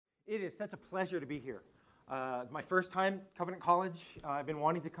It is such a pleasure to be here. My first time, Covenant College. I've been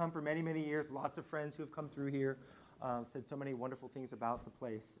wanting to come for many, many years. Lots of friends who have come through here said so many wonderful things about the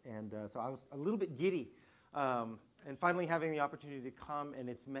place. And so I was a little bit giddy. And finally having the opportunity to come, and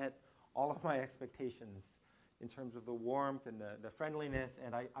it's met all of my expectations in terms of the warmth and the friendliness.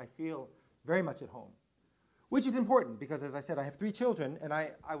 And I feel very much at home, which is important because, as I said, I have 3 children, and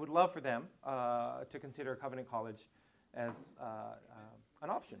I would love for them to consider Covenant College as an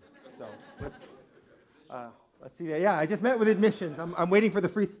option. So let's see. Yeah, I just met with admissions. I'm waiting for the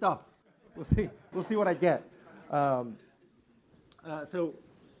free stuff. We'll see what I get. So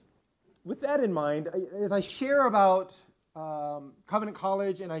with that in mind, as I share about Covenant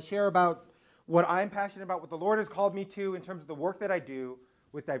College and I share about what I'm passionate about, what the Lord has called me to in terms of the work that I do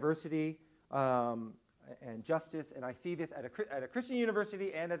with diversity and justice, and I see this at a Christian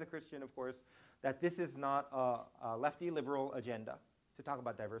university and as a Christian, of course, that this is not a lefty liberal agenda to talk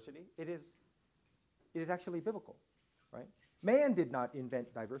about diversity. It is actually biblical, right? Man did not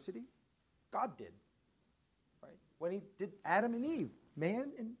invent diversity. God did, right? When he did Adam and Eve,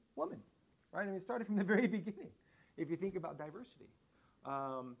 man and woman, right? I mean, it started from the very beginning, if you think about diversity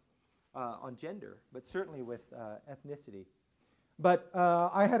on gender, but certainly with ethnicity. But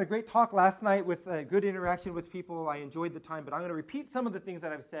I had a great talk last night with good interaction with people. I enjoyed the time, but I'm going to repeat some of the things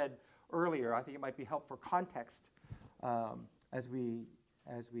that I've said earlier. I think it might be helpful for context as we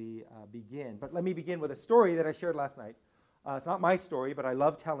begin. But let me begin with a story that I shared last night. It's not my story, but I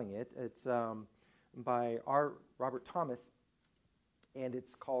love telling it. It's by R. Robert Thomas, and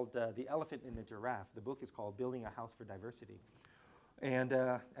it's called The Elephant and the Giraffe. The book is called Building a House for Diversity. And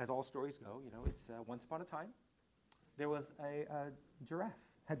as all stories go, it's once upon a time, there was a giraffe.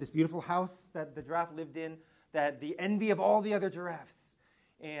 Had this beautiful house that the giraffe lived in, that the envy of all the other giraffes,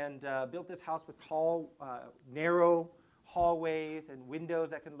 and built this house with tall, narrow hallways and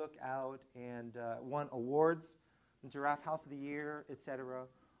windows that can look out, and won awards, Giraffe House of the Year, etc.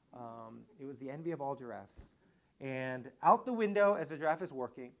 It was the envy of all giraffes. And out the window, as the giraffe is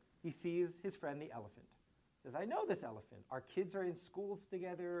working, he sees his friend the elephant. He says, I know this elephant. Our kids are in schools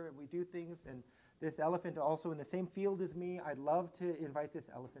together, and we do things, and this elephant also in the same field as me. I'd love to invite this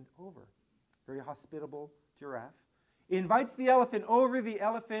elephant over. Very hospitable giraffe. Invites the elephant over. The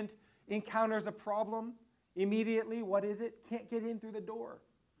elephant encounters a problem immediately. What is it? Can't get in through the door.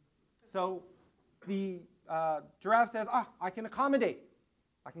 So the giraffe says, I can accommodate.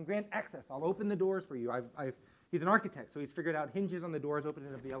 I can grant access. I'll open the doors for you. He's an architect, so he's figured out hinges on the doors, open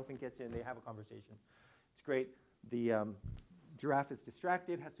it up, the elephant gets in, they have a conversation. It's great. The giraffe is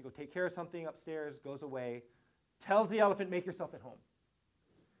distracted, has to go take care of something upstairs, goes away, tells the elephant, make yourself at home.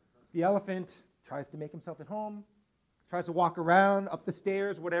 The elephant tries to make himself at home, tries to walk around, up the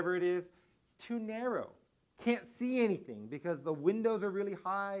stairs, whatever it is. It's too narrow. Can't see anything because the windows are really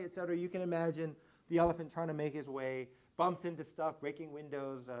high, etc. You can imagine the elephant trying to make his way, bumps into stuff, breaking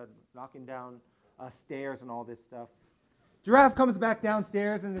windows, knocking down stairs and all this stuff. Giraffe comes back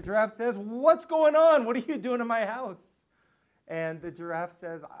downstairs, and the giraffe says, what's going on? What are you doing in my house? And the giraffe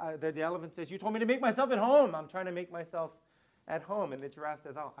says, the elephant says, you told me to make myself at home. I'm trying to make myself at home. And the giraffe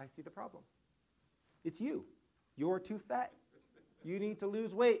says, I see the problem. It's you. You're too fat. You need to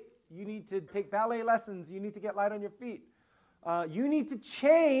lose weight. You need to take ballet lessons. You need to get light on your feet. You need to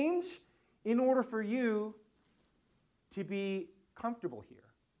change in order for you to be comfortable here.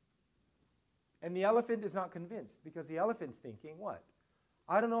 And the elephant is not convinced because the elephant's thinking, what?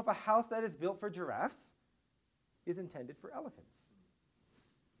 I don't know if a house that is built for giraffes is intended for elephants.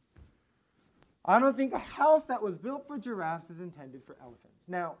 I don't think a house that was built for giraffes is intended for elephants.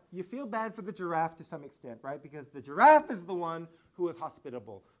 Now, you feel bad for the giraffe to some extent, right? Because the giraffe is the one who was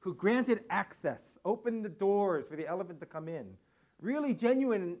hospitable, who granted access, opened the doors for the elephant to come in. Really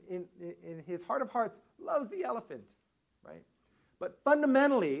genuine in his heart of hearts, loves the elephant, right? But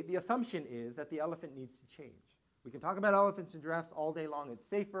fundamentally, the assumption is that the elephant needs to change. We can talk about elephants and giraffes all day long. It's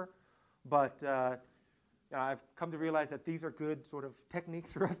safer, but I've come to realize that these are good sort of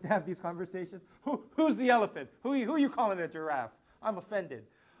techniques for us to have these conversations. Who's the elephant? Who are you calling a giraffe? I'm offended.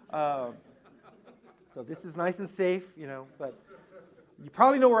 So this is nice and safe, but you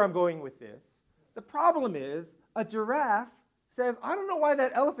probably know where I'm going with this. The problem is a giraffe says, I don't know why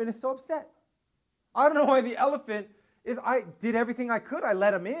that elephant is so upset. I don't know why the elephant I did everything I could. I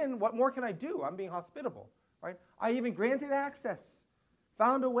let him in. What more can I do? I'm being hospitable, right? I even granted access,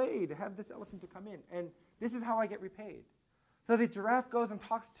 found a way to have this elephant to come in, and this is how I get repaid. So the giraffe goes and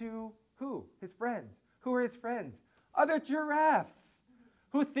talks to who? His friends. Who are his friends? Other giraffes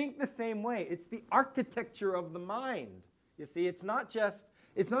who think the same way. It's the architecture of the mind. You see, it's not just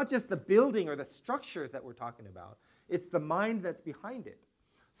the building or the structures that we're talking about. It's the mind that's behind it.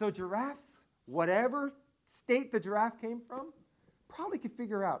 So giraffes, whatever state the giraffe came from, probably could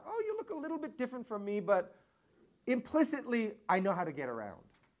figure out, oh, you look a little bit different from me, but implicitly, I know how to get around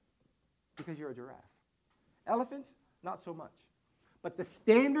because you're a giraffe. Elephants, not so much. But the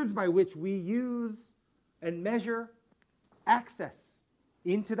standards by which we use and measure access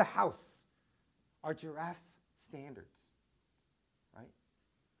into the house are giraffes' standards, right?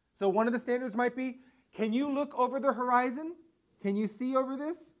 So one of the standards might be, can you look over the horizon? Can you see over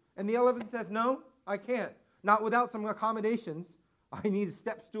this? And the elephant says, no, I can't. Not without some accommodations. I need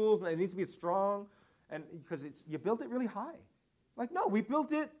step stools, and it needs to be strong, and because you built it really high. Like, no, we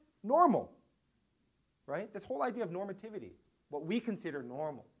built it normal, right? This whole idea of normativity, what we consider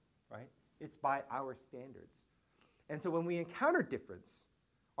normal, right? It's by our standards. And so when we encounter difference,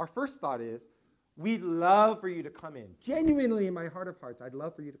 our first thought is, we'd love for you to come in. Genuinely, in my heart of hearts, I'd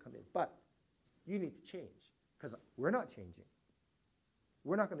love for you to come in. But you need to change, because we're not changing.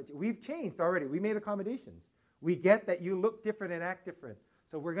 We're not going to. We've changed already. We made accommodations. We get that you look different and act different.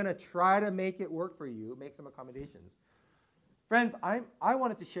 So we're going to try to make it work for you, make some accommodations. Friends, I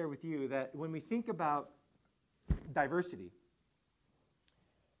wanted to share with you that when we think about diversity,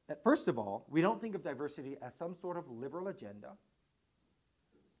 that first of all, we don't think of diversity as some sort of liberal agenda,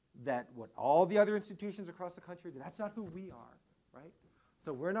 that what all the other institutions across the country, that's not who we are, right?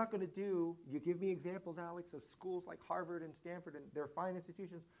 So we're not going to do, you give me examples, Alex, of schools like Harvard and Stanford, and they're fine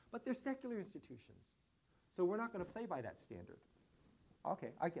institutions, but they're secular institutions. So we're not going to play by that standard. Okay,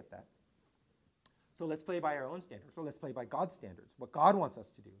 I get that. So let's play by our own standards. So let's play by God's standards, what God wants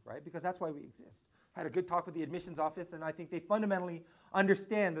us to do, right? Because that's why we exist. Had a good talk with the admissions office, and I think they fundamentally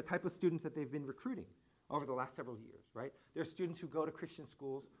understand the type of students that they've been recruiting over the last several years, right? There are students who go to Christian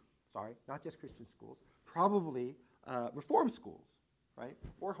schools, not just Christian schools, probably reform schools, right?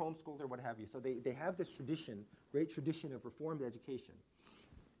 Or homeschooled or what have you. So they have this tradition, great tradition of reformed education.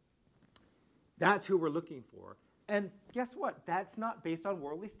 That's who we're looking for. And guess what? That's not based on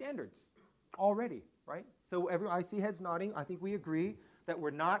worldly standards already, right? So I see heads nodding. I think we agree that we're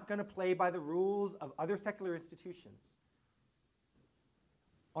not going to play by the rules of other secular institutions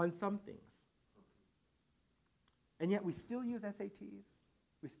on some things. And yet we still use SATs.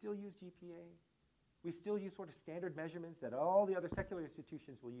 We still use GPA. We still use sort of standard measurements that all the other secular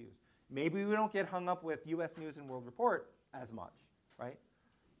institutions will use. Maybe we don't get hung up with U.S. News and World Report as much, right?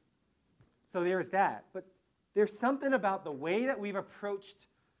 So there's that. But there's something about the way that we've approached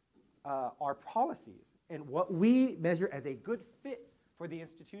our policies and what we measure as a good fit for the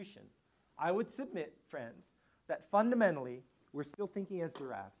institution. I would submit, friends, that fundamentally we're still thinking as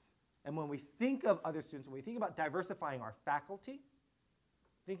giraffes. And when we think of other students, when we think about diversifying our faculty,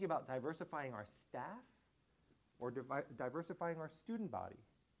 thinking about diversifying our staff, or diversifying our student body,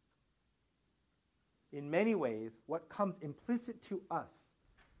 in many ways, what comes implicit to us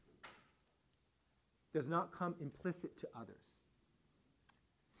does not come implicit to others.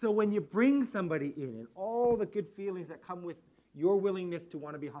 So when you bring somebody in and all the good feelings that come with your willingness to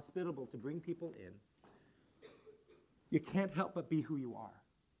want to be hospitable, to bring people in, you can't help but be who you are.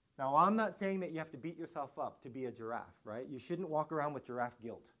 Now, I'm not saying that you have to beat yourself up to be a giraffe, right? You shouldn't walk around with giraffe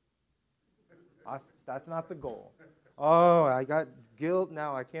guilt. That's not the goal. Oh, I got guilt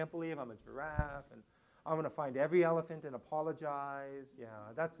now. I can't believe I'm a giraffe, and I'm going to find every elephant and apologize. Yeah,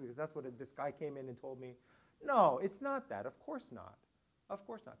 that's what this guy came in and told me. No, it's not that. Of course not. Of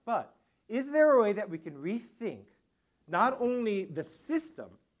course not. But is there a way that we can rethink not only the system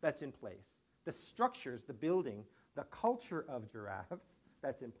that's in place, the structures, the building, the culture of giraffes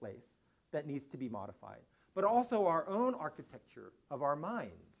that's in place that needs to be modified, but also our own architecture of our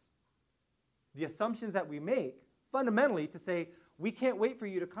minds? The assumptions that we make fundamentally to say, we can't wait for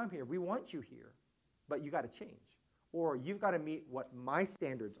you to come here. We want you here, but you got to change. Or you've got to meet what my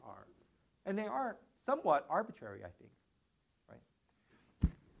standards are. And they are somewhat arbitrary, I think.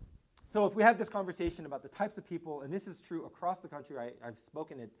 Right? So if we have this conversation about the types of people, and this is true across the country, I've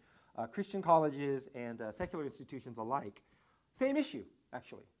spoken at Christian colleges and secular institutions alike, same issue,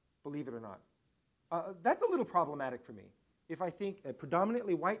 actually, believe it or not. That's a little problematic for me. If I think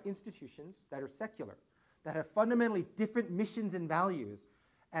predominantly white institutions that are secular, that have fundamentally different missions and values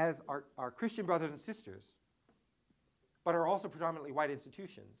as our Christian brothers and sisters, but are also predominantly white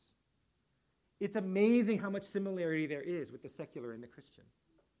institutions, it's amazing how much similarity there is with the secular and the Christian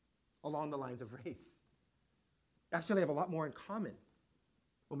along the lines of race. Actually, have a lot more in common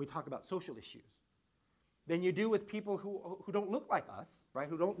when we talk about social issues than you do with people who don't look like us, right?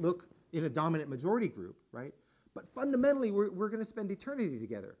 Who don't look in a dominant majority group, right? But fundamentally, we're going to spend eternity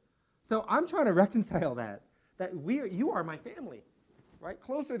together. So I'm trying to reconcile that you are my family, right?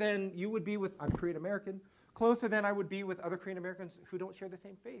 Closer than you would be with, I'm Korean American, closer than I would be with other Korean Americans who don't share the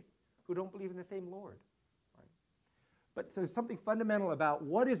same faith, who don't believe in the same Lord. Right? But so something fundamental about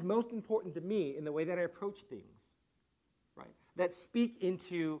what is most important to me in the way that I approach things, right? That speak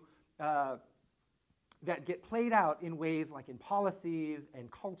into, that get played out in ways like in policies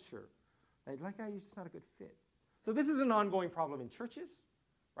and culture. Right? Like, you're just not a good fit. So this is an ongoing problem in churches,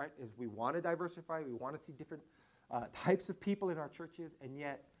 right? Is we want to diversify, we want to see different types of people in our churches, and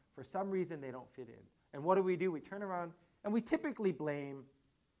yet for some reason they don't fit in. And what do? We turn around and we typically blame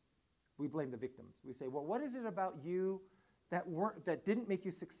the victims. We say, well, what is it about you that didn't make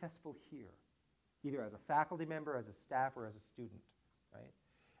you successful here, either as a faculty member, as a staff, or as a student, right?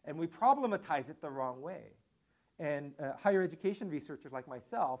 And we problematize it the wrong way. And higher education researchers like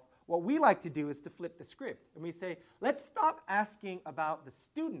myself, what we like to do is to flip the script. And we say, let's stop asking about the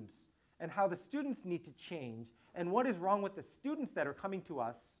students and how the students need to change and what is wrong with the students that are coming to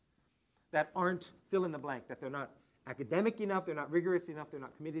us that aren't fill in the blank, that they're not academic enough, they're not rigorous enough, they're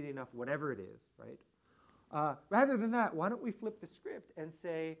not committed enough, whatever it is, right? Rather than that, why don't we flip the script and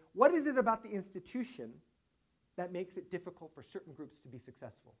say, what is it about the institution that makes it difficult for certain groups to be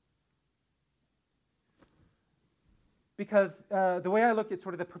successful? Because the way I look at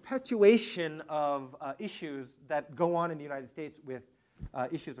sort of the perpetuation of issues that go on in the United States with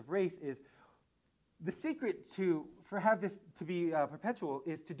issues of race is the secret for have this to be perpetual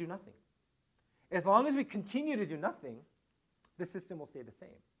is to do nothing. As long as we continue to do nothing, the system will stay the same,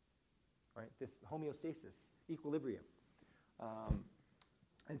 right? This homeostasis, equilibrium.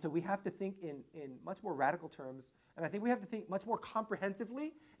 And so we have to think in much more radical terms, and I think we have to think much more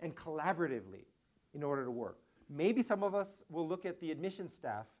comprehensively and collaboratively in order to work. Maybe some of us will look at the admissions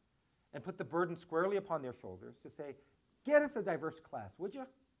staff and put the burden squarely upon their shoulders to say, get us a diverse class, would you?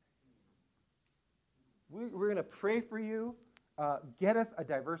 We're going to pray for you. Get us a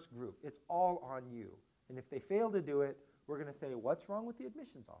diverse group. It's all on you. And if they fail to do it, we're going to say, what's wrong with the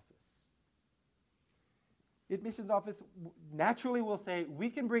admissions office? The admissions office naturally will say, we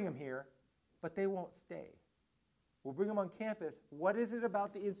can bring them here, but they won't stay. We'll bring them on campus. What is it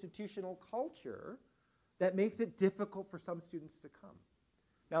about the institutional culture that makes it difficult for some students to come?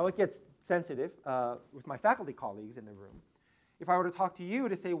 Now, it gets sensitive with my faculty colleagues in the room. If I were to talk to you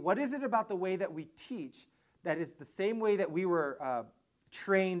to say, what is it about the way that we teach that is the same way that we were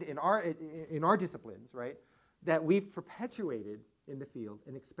trained in our disciplines, right, that we've perpetuated in the field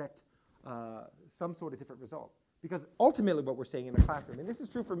and expect some sort of different result? Because ultimately what we're saying in the classroom, and this is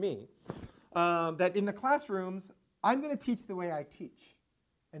true for me, that in the classrooms, I'm going to teach the way I teach,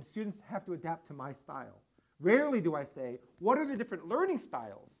 and students have to adapt to my style. Rarely do I say, what are the different learning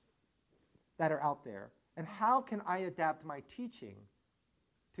styles that are out there, and how can I adapt my teaching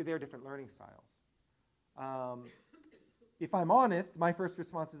to their different learning styles? If I'm honest, my first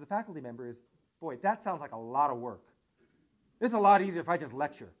response as a faculty member is, boy, that sounds like a lot of work. It's a lot easier if I just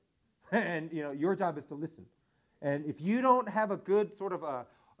lecture. And your job is to listen. And if you don't have a good sort of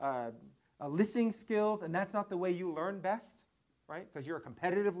a listening skills, and that's not the way you learn best, right? Because you're a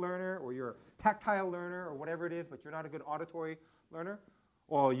competitive learner, or you're a tactile learner, or whatever it is, but you're not a good auditory learner,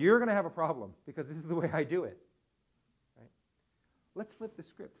 well, you're going to have a problem, because this is the way I do it. Right? Let's flip the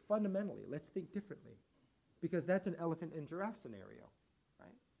script. Fundamentally, let's think differently, because that's an elephant and giraffe scenario.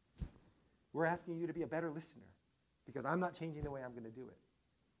 Right? We're asking you to be a better listener, because I'm not changing the way I'm going to do it.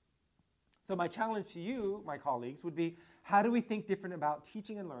 So my challenge to you, my colleagues, would be, how do we think different about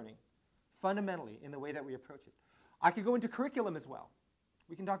teaching and learning fundamentally in the way that we approach it? I could go into curriculum as well.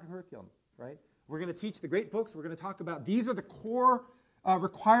 We can talk curriculum, right? We're going to teach the great books. We're going to talk about these are the core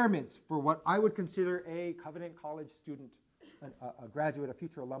requirements for what I would consider a Covenant College student, a graduate, a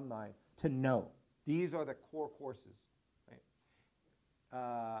future alumni, to know. These are the core courses.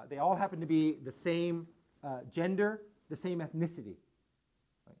 Right? They all happen to be the same gender, the same ethnicity.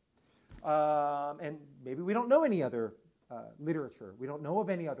 Right? And maybe we don't know any other literature. We don't know of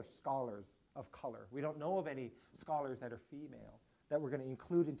any other scholars of color. We don't know of any scholars that are female that we're going to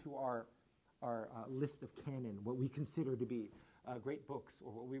include into our list of canon, what we consider to be great books,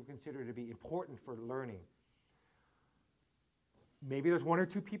 or what we consider to be important for learning. Maybe there's one or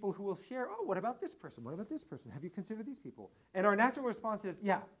two people who will share, oh, what about this person? What about this person? Have you considered these people? And our natural response is,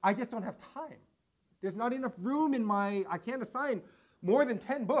 yeah, I just don't have time. There's not enough room in I can't assign more than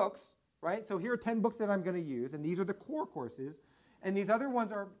 10 books, right? So here are 10 books that I'm going to use, and these are the core courses, and these other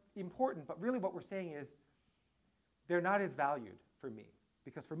ones are important, but really what we're saying is they're not as valued for me,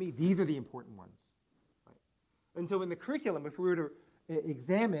 because for me, these are the important ones. Right? And so in the curriculum, if we were to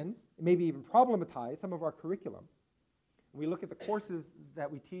examine, maybe even problematize some of our curriculum, we look at the courses that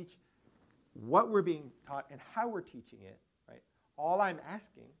we teach, what we're being taught, and how we're teaching it, right? All I'm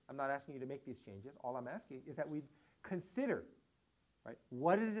asking, I'm not asking you to make these changes, all I'm asking is that we consider, right,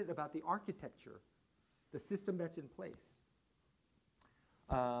 what is it about the architecture, the system that's in place,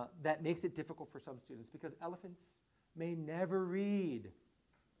 that makes it difficult for some students, because elephants may never read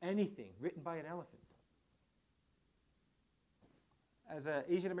anything written by an elephant. As an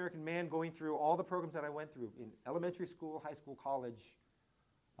Asian American man going through all the programs that I went through in elementary school, high school, college,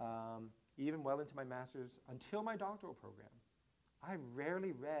 even well into my master's, until my doctoral program, I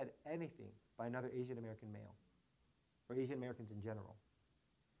rarely read anything by another Asian American male, or Asian Americans in general.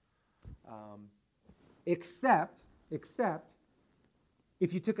 Except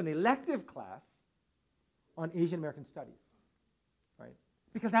if you took an elective class on Asian American studies, right?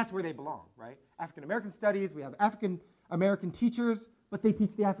 Because that's where they belong, right? African American studies, we have African American teachers, but they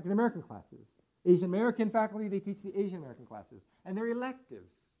teach the African American classes. Asian American faculty, they teach the Asian American classes, and they're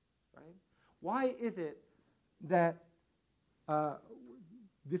electives, right? Why is it that,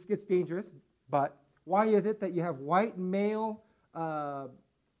 this gets dangerous, but why is it that you have white male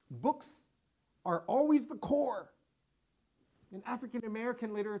books are always the core, and African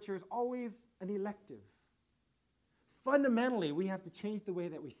American literature is always an elective? Fundamentally, we have to change the way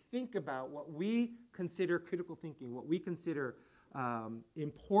that we think about what we consider critical thinking, what we consider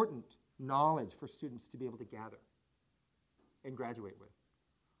important knowledge for students to be able to gather and graduate with.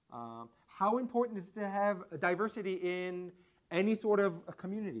 How important is it to have a diversity in any sort of a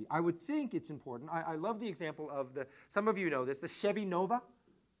community? I would think it's important. I love the example of some of you know this, the Chevy Nova.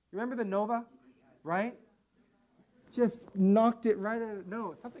 Remember the Nova, right? Just knocked it right out of,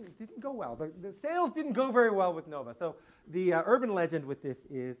 no, something didn't go well. The sales didn't go very well with Nova. So the urban legend with this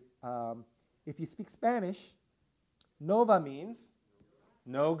is, if you speak Spanish, Nova means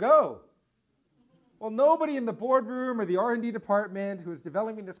no go. Well, nobody in the boardroom or the R&D department who was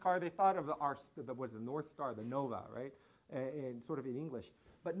developing this car, they thought of the North Star, the Nova, right? And sort of in English.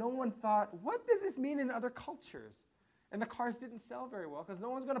 But no one thought, what does this mean in other cultures? And the cars didn't sell very well because no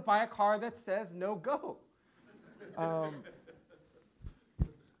one's going to buy a car that says no go.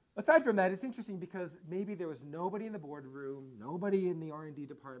 Aside from that, it's interesting because maybe there was nobody in the boardroom, nobody in the R&D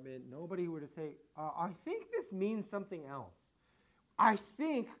department, nobody who would say, I think this means something else. I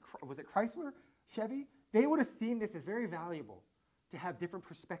think, was it Chrysler, Chevy? They would have seen this as very valuable to have different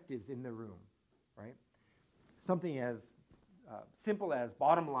perspectives in the room, right? Something as simple as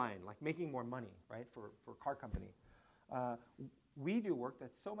bottom line, like making more money, right, for a car company. We do work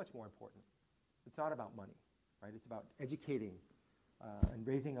that's so much more important. It's not about money, right? It's about educating and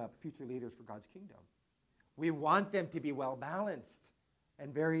raising up future leaders for God's kingdom. We want them to be well-balanced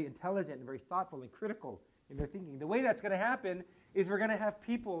and very intelligent and very thoughtful and critical in their thinking. The way that's going to happen is we're going to have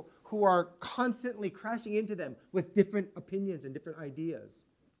people who are constantly crashing into them with different opinions and different ideas,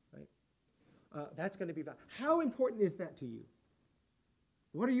 right? That's going to be valuable. How important is that to you?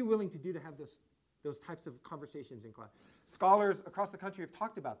 What are you willing to do to have those types of conversations in class? Scholars across the country have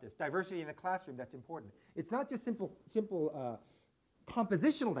talked about this. Diversity in the classroom, that's important. It's not just simple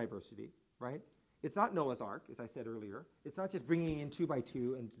compositional diversity, right? It's not Noah's Ark, as I said earlier. It's not just bringing in 2 by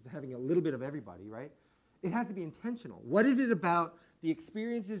 2 and just having a little bit of everybody, right? It has to be intentional. What is it about the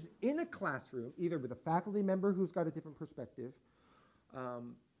experiences in a classroom, either with a faculty member who's got a different perspective,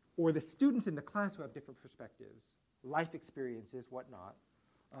 or the students in the class who have different perspectives, life experiences, whatnot,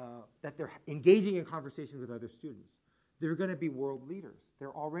 that they're engaging in conversation with other students? They're going to be world leaders.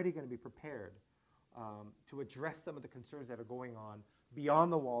 They're already going to be prepared to address some of the concerns that are going on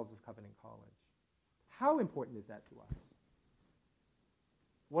beyond the walls of Covenant College. How important is that to us?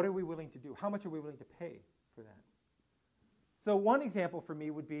 What are we willing to do? How much are we willing to pay for that? So one example for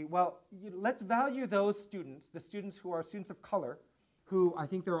me would be, well, let's value those students, the students who are students of color, who I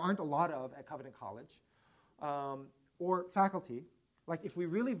think there aren't a lot of at Covenant College, or faculty. Like, if we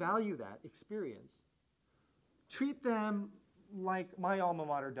really value that experience, treat them like my alma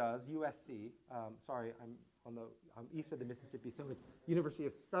mater does, USC. Sorry, I'm east of the Mississippi, so it's University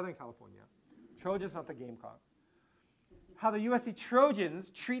of Southern California. Trojans, not the Gamecocks. How the USC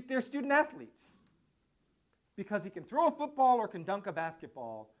Trojans treat their student athletes. Because he can throw a football or can dunk a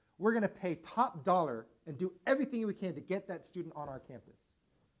basketball, we're going to pay top dollar and do everything we can to get that student on our campus,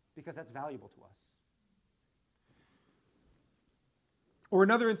 because that's valuable to us. Or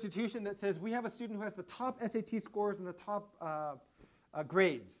another institution that says we have a student who has the top SAT scores and the top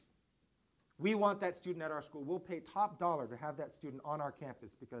grades. We want that student at our school. We'll pay top dollar to have that student on our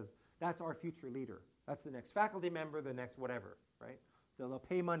campus because that's our future leader. That's the next faculty member, the next whatever, right? So they'll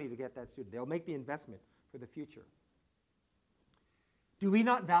pay money to get that student. They'll make the investment for the future. Do we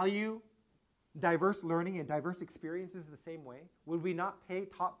not value diverse learning and diverse experiences the same way? Would we not pay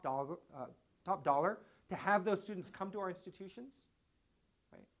top dollar to have those students come to our institutions?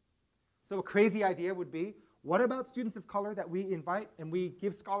 So a crazy idea would be, what about students of color that we invite and we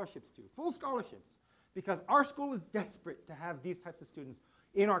give scholarships to, full scholarships, because our school is desperate to have these types of students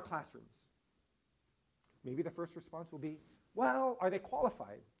in our classrooms? Maybe the first response will be, well, are they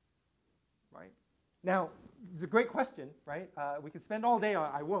qualified, right? Now, it's a great question, right? We can spend all day on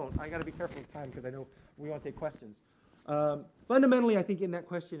it. I won't. I got to be careful with time because I know we won't take questions. Fundamentally, I think in that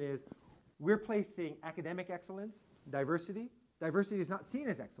question is, we're placing academic excellence, diversity. Diversity is not seen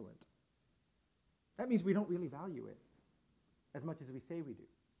as excellent. That means we don't really value it as much as we say we do.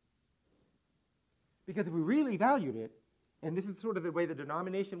 Because if we really valued it, and this is sort of the way the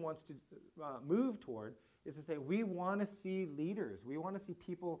denomination wants to move toward, is to say we want to see leaders. We want to see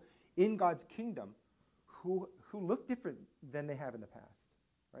people in God's kingdom who look different than they have in the past.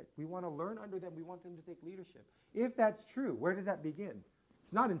 Right? We want to learn under them. We want them to take leadership. If that's true, where does that begin?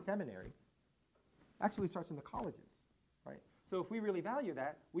 It's not in seminary. It actually starts in the colleges. Right? So if we really value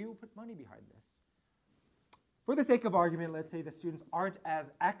that, we will put money behind this. For the sake of argument, let's say the students aren't as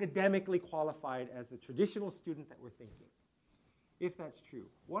academically qualified as the traditional student that we're thinking. If that's true,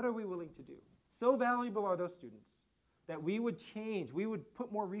 what are we willing to do? So valuable are those students that we would change, we would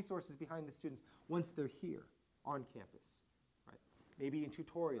put more resources behind the students once they're here on campus. Right? Maybe in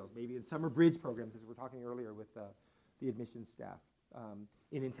tutorials, maybe in summer bridge programs, as we were talking earlier with the admissions staff,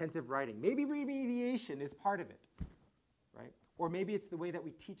 in intensive writing. Maybe remediation is part of it, right? Or maybe it's the way that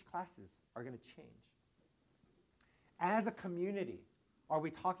we teach classes are going to change. As a community, are we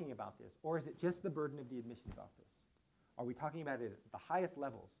talking about this? Or is it just the burden of the admissions office? Are we talking about it at the highest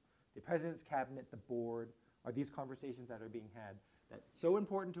levels? The president's cabinet, the board, are these conversations that are being had that's so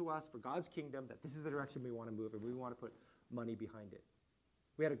important to us for God's kingdom that this is the direction we want to move and we want to put money behind it?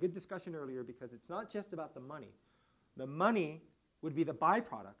 We had a good discussion earlier because it's not just about the money. The money would be the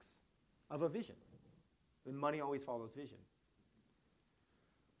byproducts of a vision. And money always follows vision.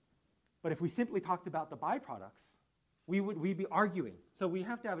 But if we simply talked about the byproducts, we'd be arguing. So we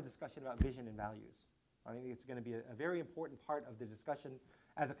have to have a discussion about vision and values. I think it's going to be a very important part of the discussion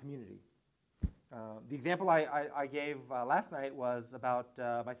as a community. The example I gave last night was about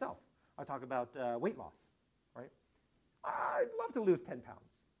myself. I talk about weight loss, right? I'd love to lose 10 pounds,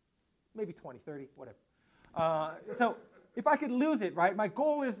 maybe 20, 30, whatever. So if I could lose it, right,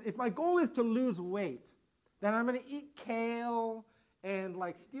 if my goal is to lose weight, then I'm going to eat kale and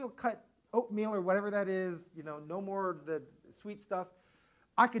like steel cut oatmeal or whatever that is, no more the sweet stuff.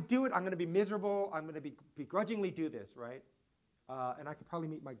 I could do it. I'm going to be miserable. I'm going to begrudgingly do this, right? And I could probably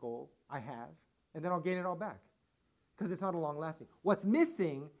meet my goal. I have. And then I'll gain it all back because it's not a long-lasting. What's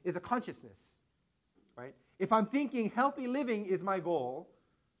missing is a consciousness, right? If I'm thinking healthy living is my goal,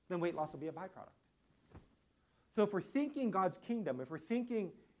 then weight loss will be a byproduct. So if we're thinking God's kingdom, if we're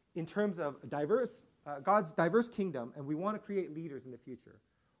thinking in terms of God's diverse kingdom, and we want to create leaders in the future,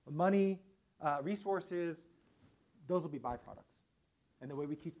 money, resources, those will be byproducts. And the way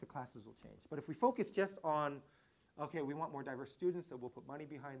we teach the classes will change. But if we focus just on, okay, we want more diverse students, so we'll put money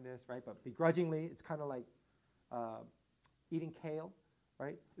behind this, right? But begrudgingly, it's kind of like eating kale,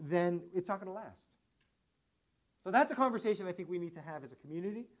 right? Then it's not going to last. So that's a conversation I think we need to have as a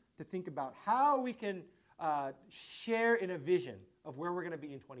community to think about how we can share in a vision of where we're going to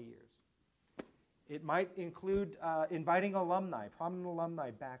be in 20 years. It might include inviting alumni, prominent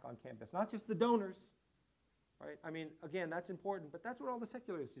alumni back on campus, not just the donors, right? I mean, again, that's important, but that's what all the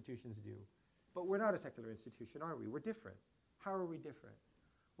secular institutions do. But we're not a secular institution, are we? We're different. How are we different?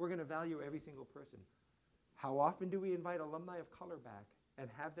 We're going to value every single person. How often do we invite alumni of color back and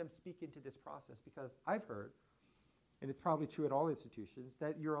have them speak into this process? Because I've heard, and it's probably true at all institutions,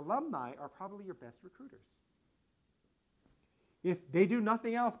 that your alumni are probably your best recruiters. If they do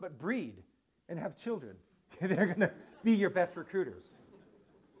nothing else but breed and have children, they're going to be your best recruiters.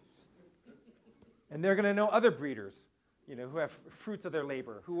 And they're going to know other breeders, who have fruits of their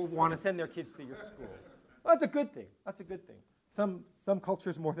labor, who will want to send their kids to your school. Well, that's a good thing. That's a good thing. Some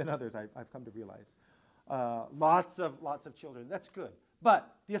cultures more than others, I've come to realize. Lots of children. That's good.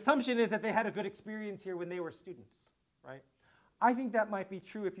 But the assumption is that they had a good experience here when they were students, right? I think that might be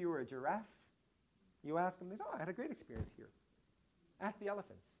true if you were a giraffe. You ask them, they say, I had a great experience here. Ask the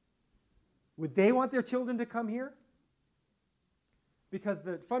elephants. Would they want their children to come here? Because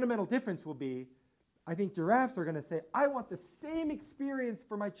the fundamental difference will be, I think giraffes are going to say, I want the same experience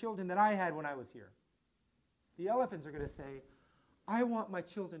for my children that I had when I was here. The elephants are going to say, I want my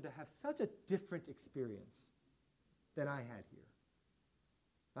children to have such a different experience than I had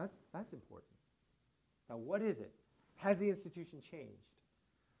here. That's important. Now, what is it? Has the institution changed?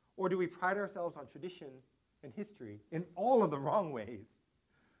 Or do we pride ourselves on tradition and history in all of the wrong ways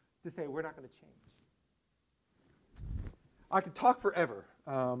to say we're not going to change? I could talk forever.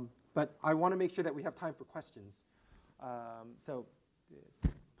 But I want to make sure that we have time for questions. So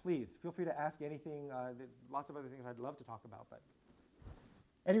please, feel free to ask anything. Lots of other things I'd love to talk about. But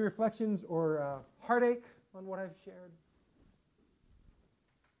any reflections or heartache on what I've shared?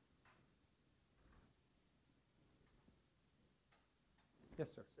 Yes,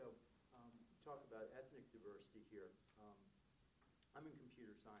 sir. So, talk about ethnic diversity here. I'm in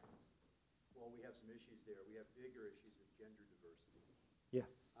computer science. While we have some issues there, we have bigger issues with gender diversity. Yes.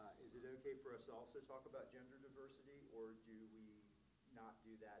 Is it okay for us to also talk about gender diversity, or do we not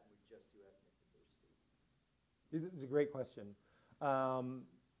do that and we just do ethnic diversity? It's a great question.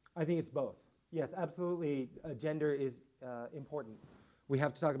 I think it's both. Yes, absolutely. Gender is important. We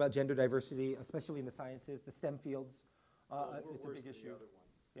have to talk about gender diversity, especially in the sciences, the STEM fields. It's a big issue. The other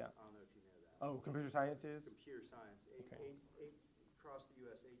ones. Yeah. I don't know if you know that. Oh, computer sciences? Computer science. Okay. Across the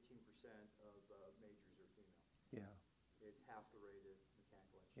U.S., 18% of majors are female. Yeah. It's half the rate of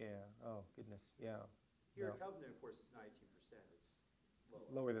mechanical engineering. Yeah. Oh, goodness. Yeah. Here No. at Covenant, of course, it's 19%. It's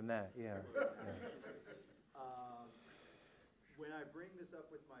Lower than that, yeah. When I bring this up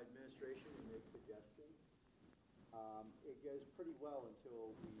with my administration and make suggestions, it goes pretty well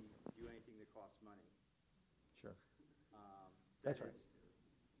until we do anything that costs money. Sure. That's right.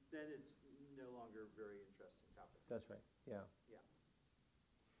 Then it's no longer a very interesting topic. That's right, yeah. Yeah.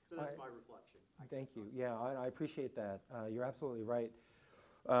 So that's my reflection. Thank you. Yeah, I appreciate that. You're absolutely right.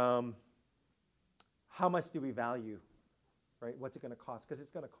 How much do we value, right? What's it going to cost? Because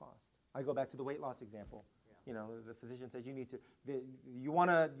it's going to cost. I go back to the weight loss example. Yeah. You know, the physician says you need to. You want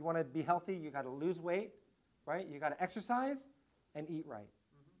to be healthy. You got to lose weight, right? You got to exercise and eat right,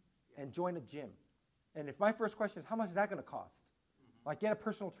 and join a gym. And if my first question is, how much is that going to cost? Like, get a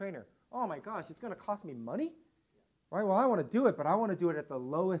personal trainer. Oh my gosh, it's going to cost me money? Right? Well, I want to do it, but I want to do it at the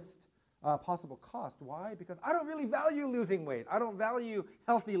lowest possible cost. Why? Because I don't really value losing weight. I don't value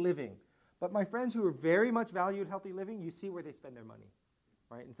healthy living. But my friends who are very much valued healthy living, you see where they spend their money.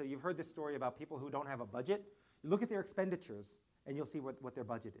 Right? And so you've heard this story about people who don't have a budget. You look at their expenditures, and you'll see what their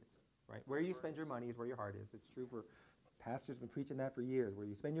budget is. Right? Where you spend your money is where your heart is. It's true for pastors been preaching that for years. Where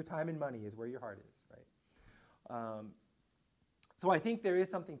you spend your time and money is where your heart is. Right? So I think there is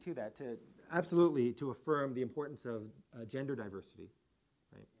something to that, absolutely to affirm the importance of gender diversity.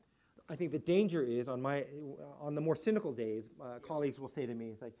 Right? I think the danger is on the more cynical days, colleagues will say to me,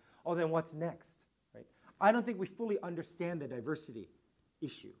 it's like, oh, then what's next? Right? I don't think we fully understand the diversity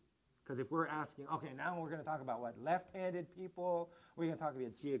issue. Because if we're asking, okay, now we're going to talk about what left-handed people, we're going to talk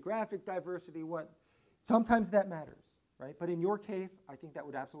about geographic diversity, sometimes that matters, right? But in your case, I think that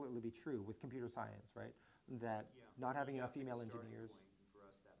would absolutely be true with computer science, right? That not having enough female engineers. For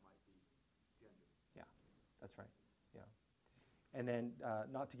us, that might be gender. Yeah, that's right. Yeah, and then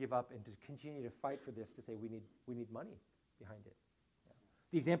not to give up and to continue to fight for this. To say we need money behind it. Yeah.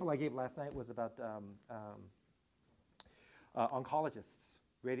 The example I gave last night was about oncologists,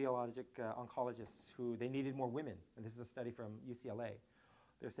 radiologic oncologists, who they needed more women. And this is a study from UCLA.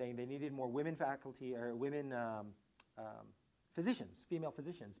 They're saying they needed more women faculty or women physicians, female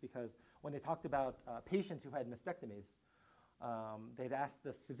physicians, because when they talked about patients who had mastectomies, they'd ask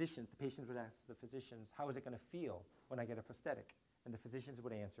the physicians, the patients would ask the physicians, how is it going to feel when I get a prosthetic? And the physicians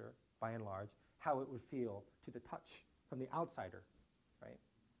would answer, by and large, how it would feel to the touch from the outsider, right?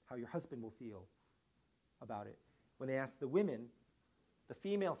 How your husband will feel about it. When they asked the women, the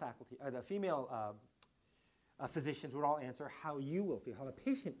female faculty, or the female physicians would all answer how you will feel, how the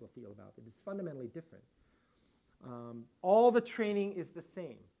patient will feel about it. It's fundamentally different. All the training is the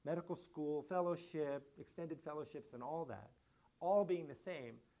same. Medical school, fellowship, extended fellowships, and all that, all being the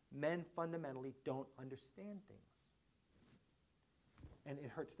same. Men fundamentally don't understand things. And it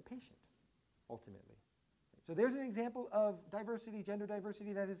hurts the patient, ultimately. So there's an example of diversity, gender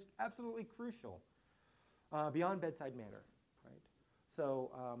diversity, that is absolutely crucial beyond bedside manner, right? So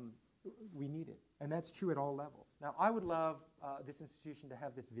we need it, and that's true at all levels. Now, I would love this institution to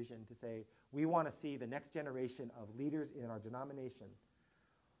have this vision to say, we want to see the next generation of leaders in our denomination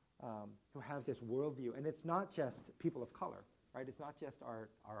who have this worldview. And it's not just people of color, right? It's not just our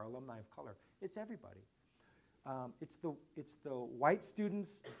alumni of color. It's everybody. It's the white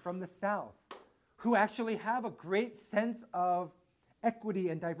students from the South who actually have a great sense of equity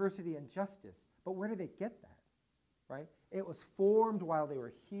and diversity and justice. But where do they get that, right? It was formed while they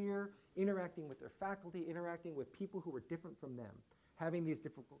were here, interacting with their faculty, interacting with people who were different from them, having these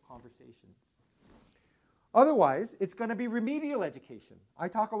difficult conversations. Otherwise, it's going to be remedial education. I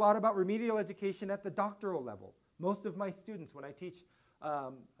talk a lot about remedial education at the doctoral level. Most of my students, when I teach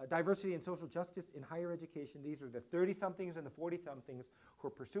diversity and social justice in higher education, these are the 30-somethings and the 40-somethings who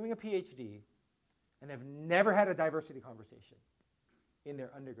are pursuing a PhD and have never had a diversity conversation. in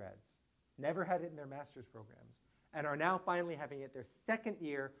their undergrads, never had it in their master's programs, and are now finally having it their second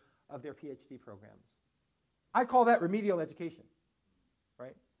year of their PhD programs. I call that remedial education,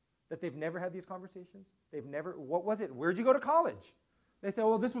 right? That they've never had these conversations. They've never, what was it? Where'd you go to college? They say,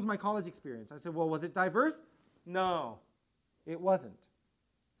 well, this was my college experience. I said, well, was it diverse? No, it wasn't.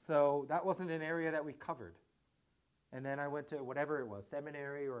 So that wasn't an area that we covered. And then I went to whatever it was,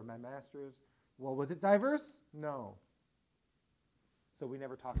 seminary or my master's. Well, was it diverse? No. So we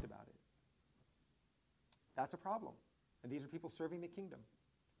never talked about it. That's a problem. And these are people serving the kingdom.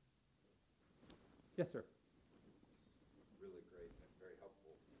 Yes, sir. Really great and very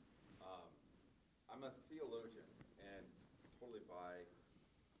helpful. I'm a theologian and totally buy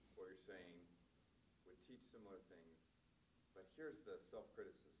what you're saying, would teach similar things. But here's the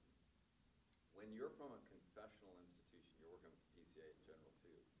self-criticism. When you're from a confessional institution, you're working with PCA in general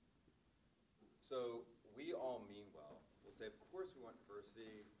too. So we all mean well. We'll say, of course we want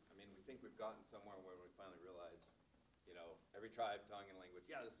diversity. I mean, we think we've gotten somewhere when we finally realize, you know, every tribe, tongue, and language,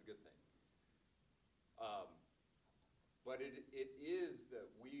 yeah, this is a good thing. But it is that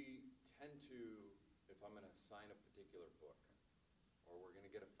we tend to, if I'm going to sign a particular book, or we're going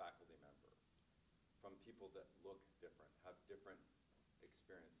to get a faculty member from people that look different, have different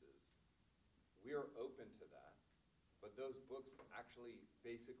experiences, we are open to that. But those books actually,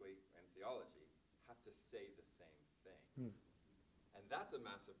 basically, and theology, have to say the same thing. And that's a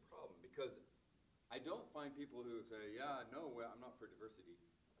massive problem, because I don't find people who say, yeah, no, well, I'm not for diversity.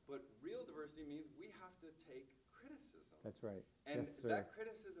 But real diversity means we have to take criticism. That's right. And yes, sir. that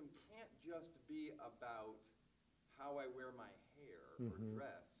criticism can't just be about how I wear my hair or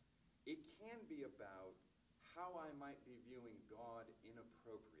dress. It can be about how I might be viewing God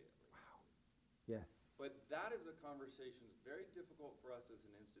inappropriately. Wow. Yes. But that is a conversation that's very difficult for us as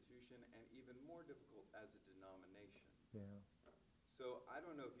an institution, and even more difficult as a denomination. Yeah. So I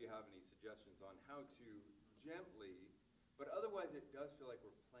don't know if you have any suggestions on how to gently, but otherwise it does feel like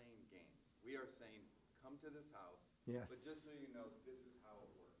we're playing games. We are saying, come to this house, Yes. but just so you know, this is how it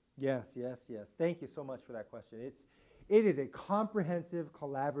works. Yes, yes, yes. Thank you so much for that question. It is a comprehensive,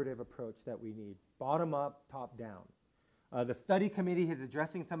 collaborative approach that we need, bottom up, top down. The study committee is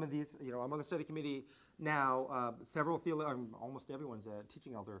addressing some of these. You know, I'm on the study committee now. Almost everyone's a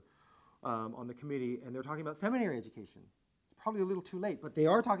teaching elder on the committee, and they're talking about seminary education. It's probably a little too late, but they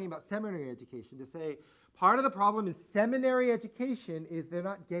are talking about seminary education to say part of the problem is seminary education is they're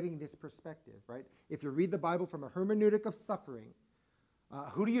not getting this perspective, right? If you read the Bible from a hermeneutic of suffering,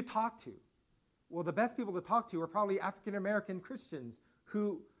 who do you talk to? Well, the best people to talk to are probably African American Christians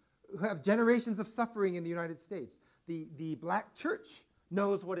who have generations of suffering in the United States. The black church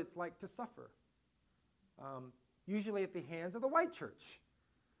knows what it's like to suffer, usually at the hands of the white church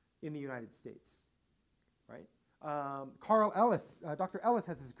in the United States, right? Carl Ellis, Dr. Ellis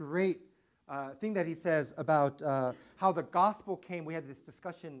has this great thing that he says about how the gospel came. We had this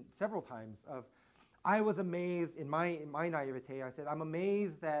discussion several times of, I was amazed in my naivete. I said, I'm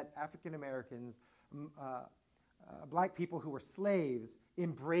amazed that African Americans, black people who were slaves,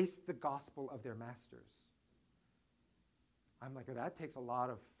 embraced the gospel of their masters. I'm like, oh, that takes a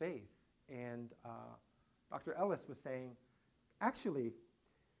lot of faith. And Dr. Ellis was saying, actually,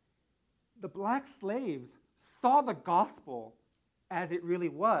 the black slaves saw the gospel as it really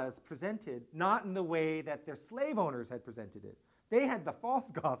was presented, not in the way that their slave owners had presented it. They had the false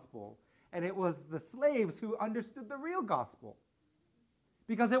gospel, and it was the slaves who understood the real gospel,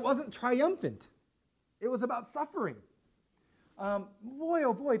 because it wasn't triumphant. It was about suffering. Boy,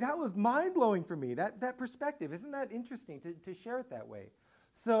 oh boy, that was mind-blowing for me, that perspective. Isn't that interesting to share it that way?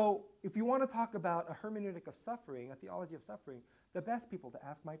 So if you want to talk about a hermeneutic of suffering, a theology of suffering, the best people to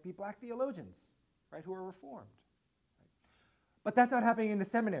ask might be black theologians, right, who are Reformed. Right? But that's not happening in the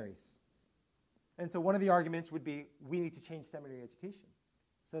seminaries. And so one of the arguments would be, we need to change seminary education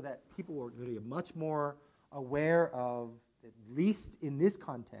so that people are going to be much more aware of, at least in this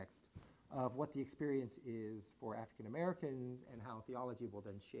context, of what the experience is for African Americans and how theology will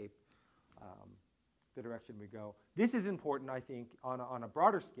then shape the direction we go. This is important, I think, on a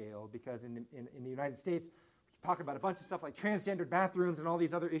broader scale, because in the United States, we talk about a bunch of stuff like transgendered bathrooms and all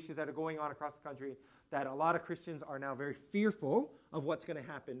these other issues that are going on across the country, that a lot of Christians are now very fearful of what's going to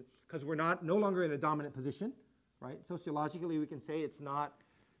happen, because we're no longer in a dominant position, right? Sociologically, we can say it's not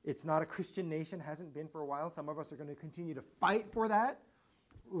a Christian nation, hasn't been for a while. Some of us are going to continue to fight for that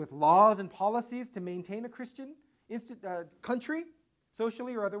with laws and policies to maintain a Christian country,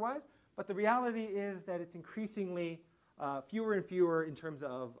 socially or otherwise. But the reality is that it's increasingly fewer and fewer in terms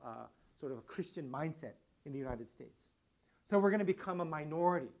of sort of a Christian mindset in the United States. So we're going to become a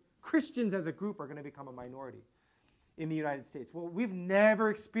minority. Christians as a group are going to become a minority. in the United States. Well, we've never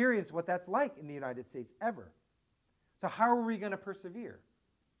experienced what that's like in the United States ever. So how are we going to persevere?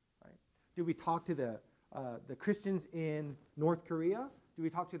 Right? Do we talk to the Christians in North Korea? Do we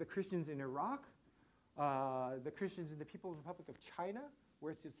talk to the Christians in Iraq? The Christians in the People's Republic of China,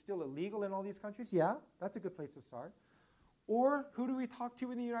 where it's still illegal in all these countries? Yeah, that's a good place to start. Or who do we talk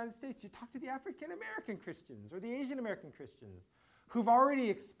to in the United States? You talk to the African American Christians or the Asian American Christians who've already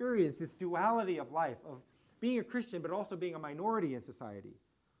experienced this duality of life, of being a Christian but also being a minority in society,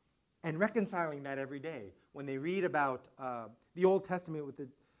 and reconciling that every day. When they read about the Old Testament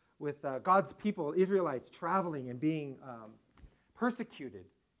with God's people, Israelites, traveling and being persecuted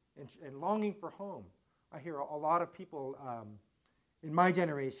and longing for home. I hear a lot of people in my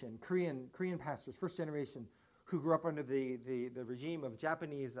generation, Korean pastors, first generation, who grew up under the regime of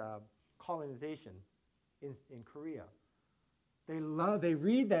Japanese colonization in Korea. They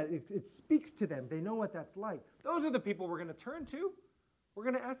read that, it speaks to them. They know what that's like. Those are the people we're going to turn to. We're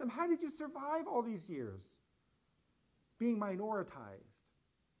going to ask them, how did you survive all these years being minoritized?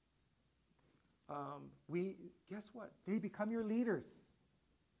 Guess what? They become your leaders.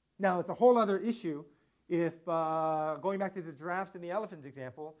 Now, it's a whole other issue if, going back to the giraffes and the elephants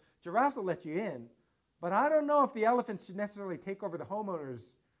example, giraffes will let you in, but I don't know if the elephants should necessarily take over the homeowners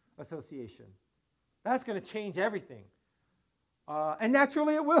association. That's going to change everything. And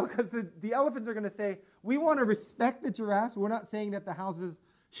naturally it will, because the elephants are going to say, we want to respect the giraffes. We're not saying that the houses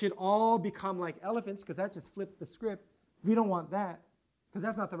should all become like elephants, because that just flipped the script. We don't want that, because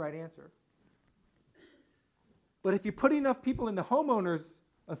that's not the right answer. But if you put enough people in the homeowners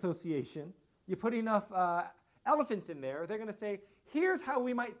association, you put enough elephants in there, they're going to say, here's how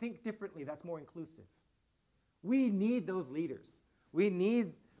we might think differently that's more inclusive. We need those leaders. We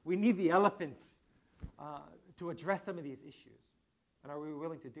need the elephants to address some of these issues. And are we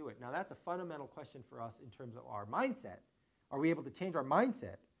willing to do it? Now, that's a fundamental question for us in terms of our mindset. Are we able to change our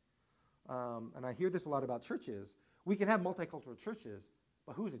mindset? And I hear this a lot about churches. We can have multicultural churches,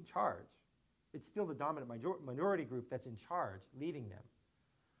 but who's in charge? It's still the dominant minority group that's in charge, leading them,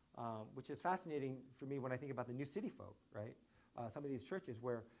 which is fascinating for me when I think about the New City folk, right? Some of these churches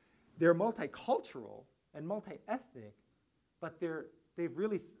where they're multicultural and multi-ethnic, but they've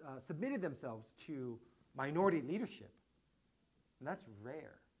really submitted themselves to minority leadership. And that's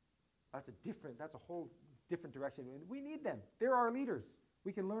rare. That's a whole different direction. We need them. They're our leaders.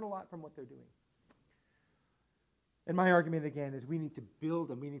 We can learn a lot from what they're doing. And my argument, again, is we need to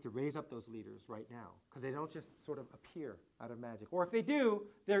build and we need to raise up those leaders right now, because they don't just sort of appear out of magic. Or if they do,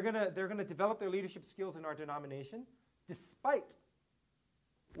 they're gonna develop their leadership skills in our denomination, despite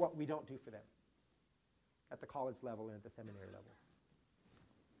what we don't do for them at the college level and at the seminary level.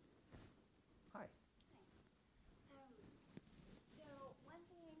 Hi. So one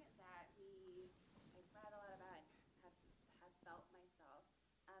thing that I've read a lot about and have felt myself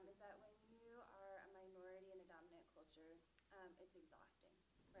is that when you are a minority in a dominant culture, it's exhausting,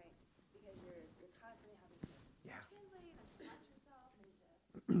 right? Because you're constantly having to translate and to watch yourself and to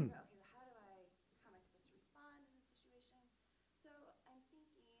figure out, okay, how am I supposed to respond in this situation? So I'm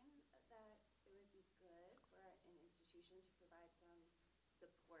thinking that it would be good for an institution to provide some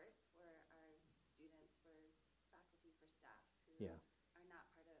support for our students, for faculty, for staff who are not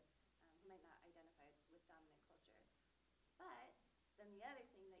part of, who might not identify with dominant culture. But then the other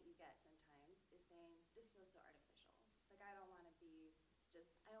thing that you get sometimes is saying, this feels so artificial. Like, I don't want to be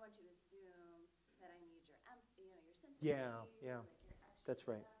I don't want you to assume that I need your sympathy, your Yeah. like your extra That's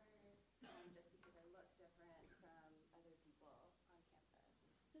right. whatever, just because I look different from other people on campus. So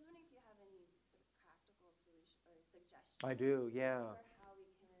I was wondering if you have any sort of practical solution or suggestions. I do, yeah. For how we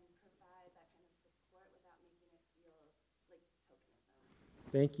can provide that kind of support without making it feel like tokenism.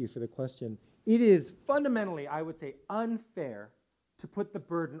 Thank you for the question. It is fundamentally, I would say, unfair to put the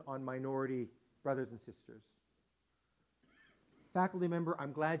burden on minority brothers and sisters. Faculty member,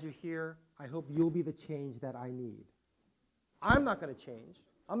 I'm glad you're here. I hope you'll be the change that I need. I'm not going to change.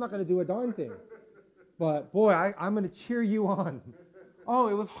 I'm not going to do a darn thing. But boy, I'm going to cheer you on. Oh,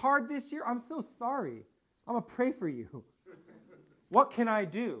 it was hard this year? I'm so sorry. I'm going to pray for you. What can I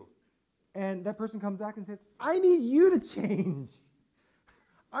do? And that person comes back and says, I need you to change.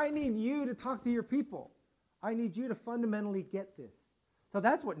 I need you to talk to your people. I need you to fundamentally get this. So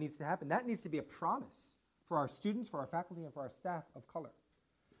that's what needs to happen. That needs to be a promise for our students, for our faculty, and for our staff of color.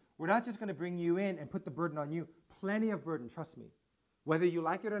 We're not just going to bring you in and put the burden on you. Plenty of burden, trust me. Whether you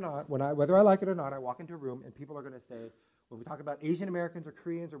like it or not, whether I like it or not, I walk into a room and people are going to say, when we talk about Asian Americans or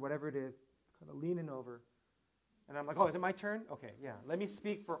Koreans or whatever it is, kind of leaning over. And I'm like, oh, is it my turn? Okay, yeah. Let me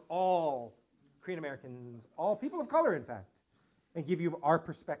speak for all Korean Americans, all people of color, in fact, and give you our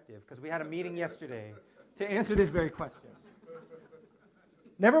perspective. Because we had a meeting yesterday to answer this very question.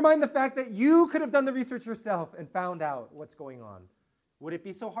 Never mind the fact that you could have done the research yourself and found out what's going on. Would it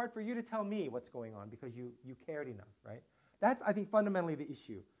be so hard for you to tell me what's going on because you cared enough, right? That's, I think, fundamentally the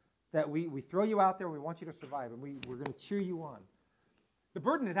issue, that we throw you out there, we want you to survive, and we're going to cheer you on. The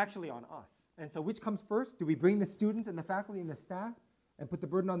burden is actually on us. And so which comes first? Do we bring the students and the faculty and the staff and put the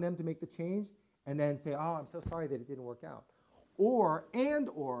burden on them to make the change and then say, oh, I'm so sorry that it didn't work out? Or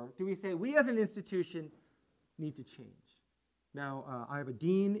do we say, we as an institution need to change? Now, I have a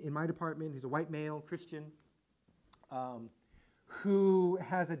dean in my department who's a white male, Christian, who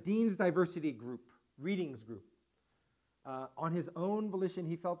has a dean's diversity group, readings group. On his own volition,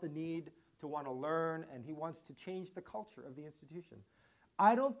 he felt the need to want to learn, and he wants to change the culture of the institution.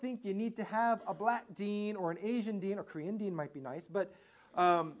 I don't think you need to have a black dean or an Asian dean, or Korean dean might be nice, but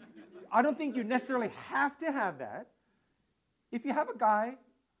I don't think you necessarily have to have that. If you have a guy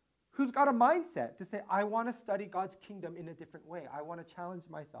who's got a mindset to say, I want to study God's kingdom in a different way, I want to challenge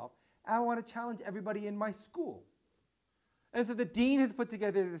myself, and I want to challenge everybody in my school. And so the dean has put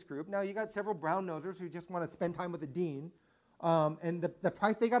together this group. Now you got several brown nosers who just want to spend time with the dean, and the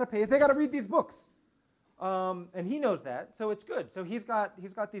price they got to pay is they got to read these books. And he knows that, so it's good. So he's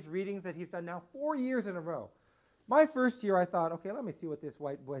got these readings that he's done now 4 years in a row. My first year, I thought, okay, let me see what this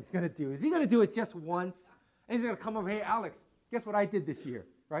white boy's going to do. Is he going to do it just once? And he's going to come over, hey, Alex, guess what I did this year,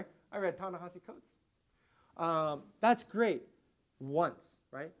 right? I read Ta-Nehisi Coates. That's great. Once,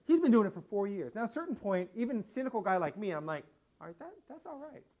 right? He's been doing it for 4 years. Now, at a certain point, even a cynical guy like me, I'm like, all right, that's all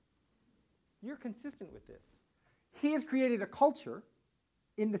right. You're consistent with this. He has created a culture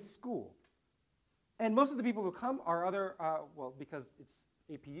in the school. And most of the people who come are other, because it's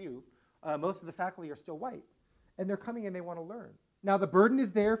APU, most of the faculty are still white. And they're coming and they want to learn. Now, the burden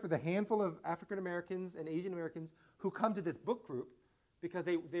is there for the handful of African Americans and Asian Americans who come to this book group because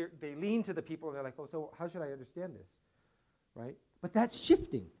they lean to the people and they're like, oh, so how should I understand this, right? But that's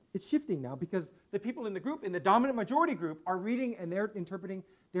shifting. It's shifting now because the people in the group, in the dominant majority group, are reading and they're interpreting,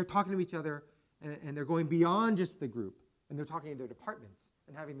 they're talking to each other, and they're going beyond just the group, and they're talking to their departments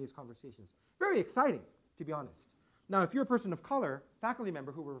and having these conversations. Very exciting, to be honest. Now, if you're a person of color, faculty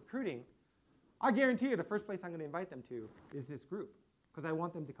member who we're recruiting, I guarantee you the first place I'm going to invite them to is this group because I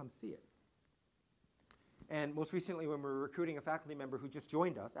want them to come see it. And most recently, when we were recruiting a faculty member who just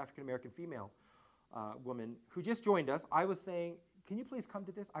joined us, African-American female woman, who just joined us, I was saying, can you please come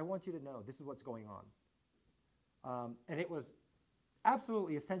to this? I want you to know this is what's going on. And it was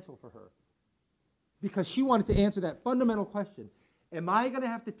absolutely essential for her because she wanted to answer that fundamental question. Am I going to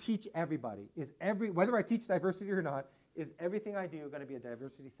have to teach everybody? Whether I teach diversity or not, is everything I do going to be a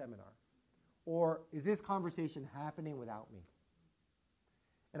diversity seminar? Or is this conversation happening without me?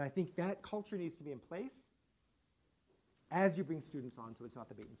 And I think that culture needs to be in place as you bring students on so it's not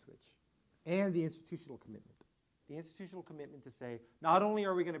the bait and switch. And the institutional commitment. The institutional commitment to say, not only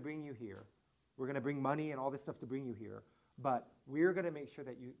are we going to bring you here, we're going to bring money and all this stuff to bring you here, but we're going to make sure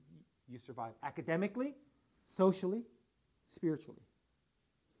that you survive academically, socially, spiritually,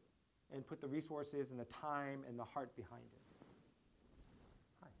 and put the resources and the time and the heart behind it.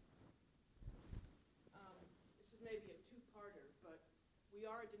 Hi. This is maybe a two-parter, but we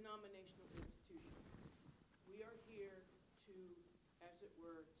are a denominational institution. We are here to, as it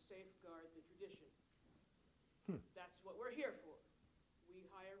were, safeguard the tradition. That's what we're here for. We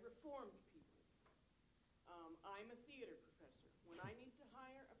hire reformed people. I'm a theater professor. When I need to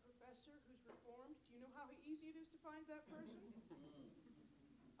hire a professor who's reformed, do you know how easy it is to find that person?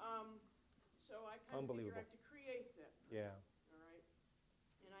 So I kind of figure I have to create that person. Yeah. All right?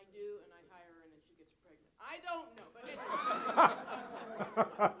 And I do, and I hire her, and then she gets pregnant. I don't know, but anyway.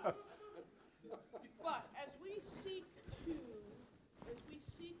 But as we seek to increase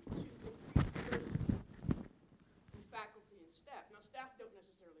diversity in faculty and staff, now staff don't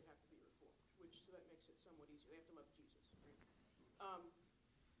necessarily have to be reformed, so that makes it somewhat easier. They have to love Jesus, right?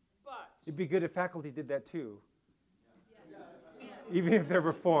 But it'd be good if faculty did that too. Even if they're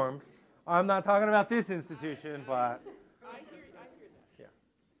reformed. I'm not talking about this institution, but I hear that. yeah.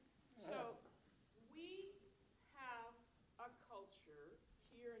 So we have a culture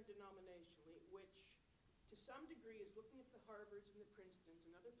here and denominationally, which to some degree is looking at the Harvards and the Princetons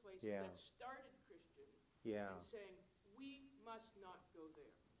and other places Yeah. that started Christian Yeah. and saying, we must not go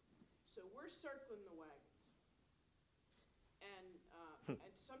there. So we're circling the wagons. And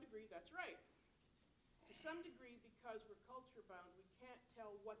to some degree, that's right. To some degree, because we're culture bound, we can't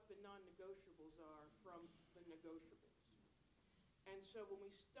tell what the non-negotiables are from the negotiables. And so when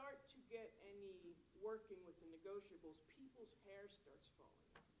we start to get any working with the negotiables, people's hair starts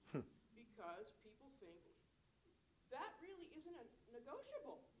falling. Because people think, that really isn't a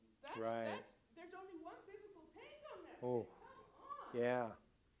negotiable. There's only one Oh, yeah.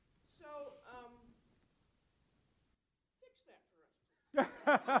 So, fix that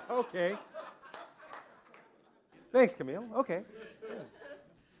for us. Okay. Thanks, Camille. Okay.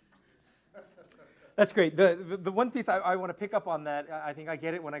 That's great. The one piece I want to pick up on that, I think I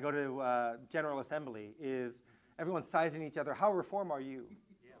get it when I go to General Assembly, is everyone's sizing each other. How reform are you?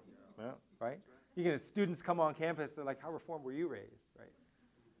 Yeah, right? You get students come on campus, they're like, how reformed were you raised, right?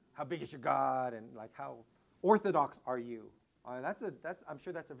 How big is your God? And like, how orthodox are you? I'm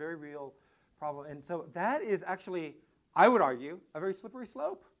sure that's a very real problem. And so that is actually, I would argue, a very slippery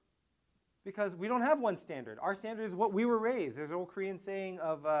slope. Because we don't have one standard. Our standard is what we were raised. There's an old Korean saying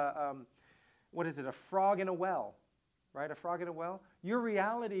of, what is it, a frog in a well, right? A frog in a well. Your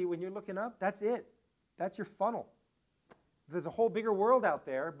reality, when you're looking up, that's it. That's your funnel. There's a whole bigger world out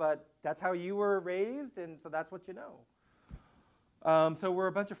there, but that's how you were raised, and so that's what you know. So we're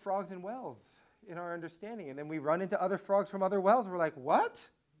a bunch of frogs in wells in our understanding. And then we run into other frogs from other wells, and we're like, what?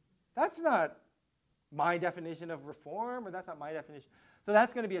 That's not my definition of reform, or that's not my definition. So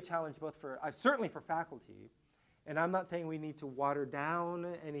that's going to be a challenge both for, certainly for faculty, and I'm not saying we need to water down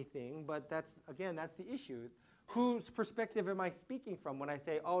anything, but that's the issue. Whose perspective am I speaking from when I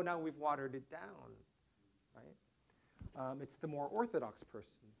say, oh, now we've watered it down, right? It's the more orthodox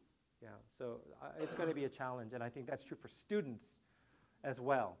person, yeah. So it's going to be a challenge, and I think that's true for students as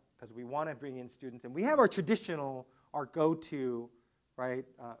well, because we want to bring in students, and we have our traditional, our go-to, right,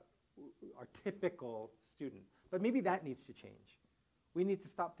 our typical student, but maybe that needs to change. We need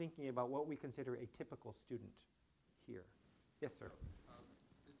to stop thinking about what we consider a typical student here. Yes, sir.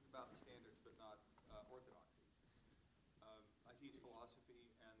 This is about standards, but not orthodoxy. I teach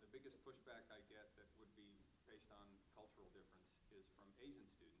philosophy, and the biggest pushback I get that would be based on cultural difference is from Asian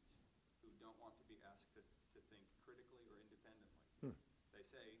students who don't want to be asked to think critically or independently. They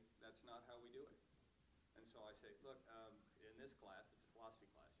say, that's not how we do it. And so I say, look, in this class, it's a philosophy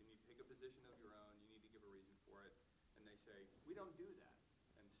class. You need to take a position of your own. You need to give a reason for it. And they say, we don't do that.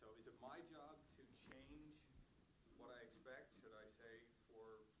 And so is it my job to change what I expect? Should I say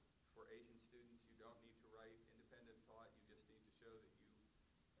for Asian students, you don't need to write independent thought, you just need to show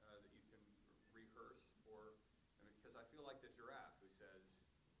that you can rehearse? Or, because I feel like the giraffe who says,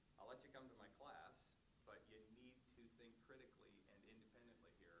 I'll let you come to my class, but you need to think critically and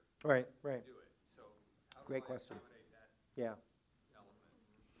independently here Right. to do it. So how do Great I question. accommodate that Yeah. element?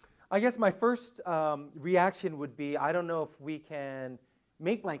 I guess my first reaction would be, I don't know if we can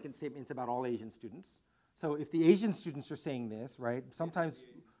make blanket statements about all Asian students. So if the Asian students are saying this, right, sometimes,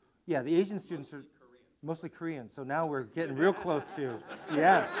 yeah, the Asian students are mostly Korean. So now we're getting real close to,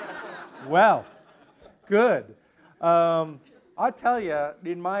 yes. Well, good. I'll tell you,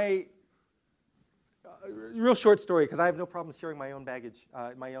 in my real short story, because I have no problem sharing my own baggage,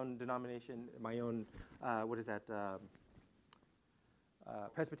 my own denomination, my own,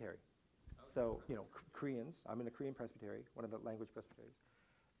 presbytery. So, Koreans, I'm in a Korean presbytery, one of the language presbyteries.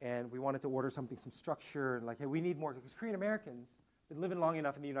 And we wanted to order some structure, and like, hey, we need more, because Korean Americans, been living long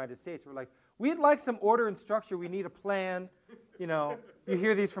enough in the United States, we're like, we'd like some order and structure, we need a plan. You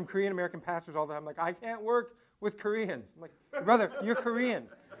hear these from Korean American pastors all the time, I'm like, I can't work with Koreans. I'm like, brother, you're Korean.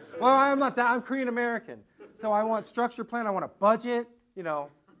 Well, I'm not that, I'm Korean American. So I want structure plan, I want a budget,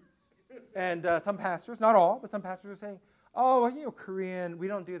 And some pastors, not all, but some pastors are saying, oh, Korean, we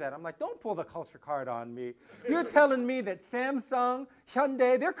don't do that. I'm like, don't pull the culture card on me. You're telling me that Samsung,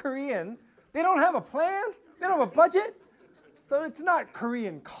 Hyundai, they're Korean. They don't have a plan? They don't have a budget? So it's not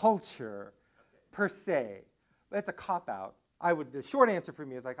Korean culture per se. That's a cop-out. The short answer for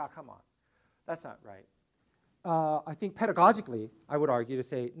me is like, oh, come on. That's not right. I think pedagogically, I would argue to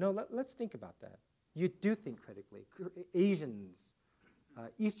say, no, let's think about that. You do think critically. Asians,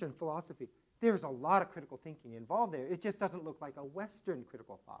 Eastern philosophy, there's a lot of critical thinking involved there. It just doesn't look like a Western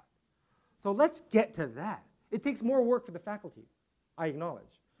critical thought. So let's get to that. It takes more work for the faculty, I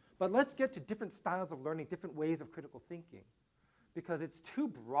acknowledge. But let's get to different styles of learning, different ways of critical thinking, because it's too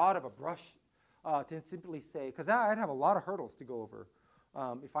broad of a brush to simply say, because I'd have a lot of hurdles to go over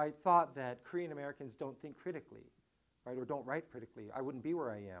if I thought that Korean Americans don't think critically, right, or don't write critically. I wouldn't be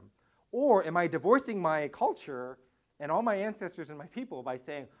where I am. Or am I divorcing my culture and all my ancestors and my people by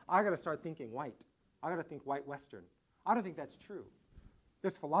saying, I got to start thinking white. I got to think white Western. I don't think that's true.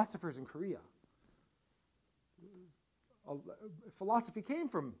 There's philosophers in Korea. Philosophy came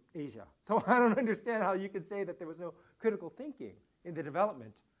from Asia. So I don't understand how you could say that there was no critical thinking in the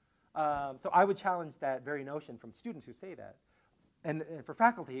development. So I would challenge that very notion from students who say that. And for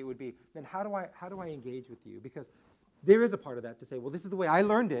faculty, it would be, then how do I engage with you? Because there is a part of that to say, well, this is the way I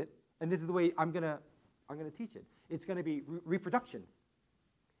learned it, and this is the way I'm gonna teach it. It's going to be reproduction.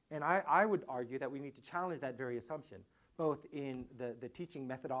 And I would argue that we need to challenge that very assumption, both in the teaching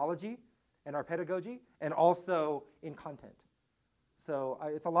methodology and our pedagogy, and also in content. So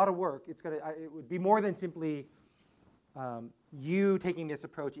it's a lot of work. It would be more than simply you taking this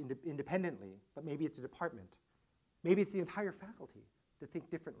approach independently, but maybe it's a department. Maybe it's the entire faculty to think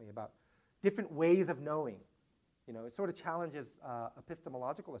differently about different ways of knowing. You know, it sort of challenges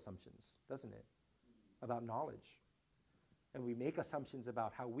epistemological assumptions, doesn't it, about knowledge. And we make assumptions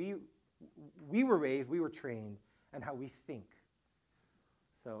about how we were raised, we were trained, and how we think.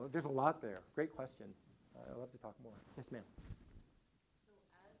 So there's a lot there. Great question. I'd love to talk more. Yes, ma'am. So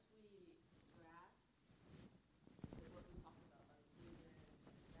as we grasp what we talked about, like vision,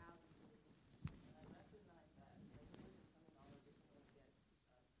 values, I recognize that language and terminology can only get us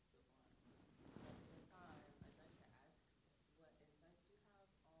so far. At the same time, I'd like to ask what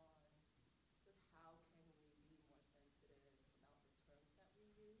insights you have on just how can we be more sensitive about the terms that we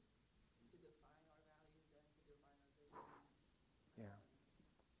use to define our values and to define our vision. Yeah.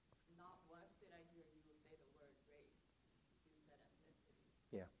 Not once did I hear you say the word race. You said ethnicity.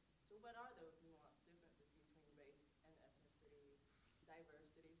 Yeah. So what are those nuanced differences between race and ethnicity,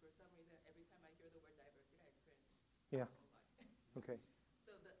 diversity? For some reason, every time I hear the word diversity, I cringe. Yeah. I don't know why. Okay.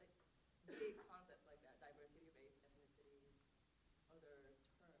 So the big concepts like that, diversity, race, ethnicity, other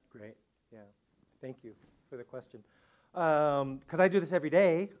terms. Great. Yeah. Thank you for the question. Because I do this every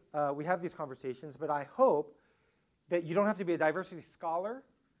day. We have these conversations, but I hope that you don't have to be a diversity scholar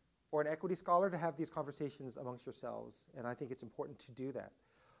or an equity scholar to have these conversations amongst yourselves. And I think it's important to do that,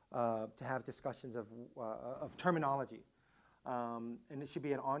 to have discussions of terminology. And it should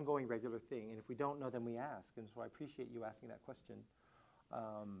be an ongoing, regular thing. And if we don't know, then we ask. And so I appreciate you asking that question.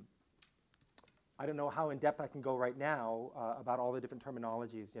 I don't know how in-depth I can go right now about all the different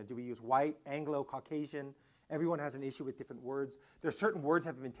terminologies. You know, do we use white, Anglo, Caucasian? Everyone has an issue with different words. There are certain words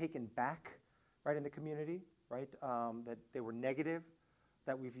that have been taken back, right, in the community, right, that they were negative,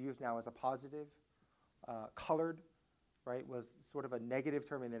 that we've used now as a positive. Colored, right, was sort of a negative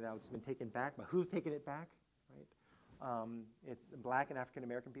term, and then now it's been taken back. But who's taken it back, right? It's Black and African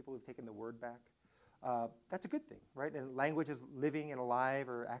American people who've taken the word back. That's a good thing, right? And language is living and alive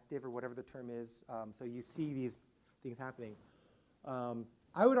or active or whatever the term is. So you see these things happening.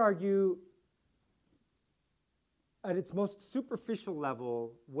 I would argue at its most superficial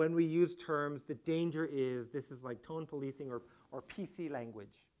level, when we use terms, the danger is this is like tone policing or PC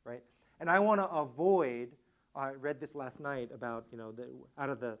language, right? And I want to avoid, I read this last night about, you know,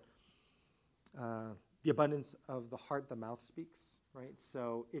 out of the abundance of the heart, the mouth speaks, right?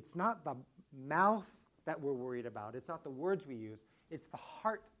 So it's not the mouth that we're worried about. It's not the words we use. It's the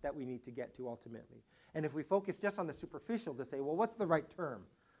heart that we need to get to ultimately. And if we focus just on the superficial to say, well, what's the right term?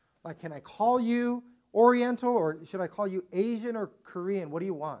 Like, can I call you Oriental, or should I call you Asian or Korean? What do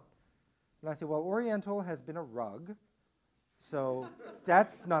you want? And I say, well, Oriental has been a rug, so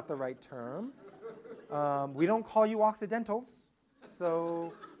that's not the right term. We don't call you Occidentals,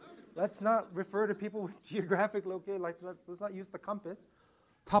 so let's not refer to people with geographic location, like let's not use the compass.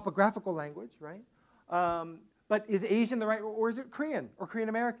 Topographical language, right? But is Asian the right, or is it Korean or Korean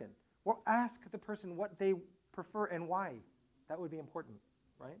American? Well, ask the person what they prefer and why. That would be important,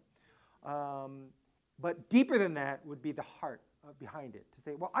 right? But deeper than that would be the heart behind it. To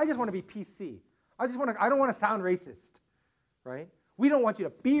say, well, I just want to be PC. I don't want to sound racist, right? We don't want you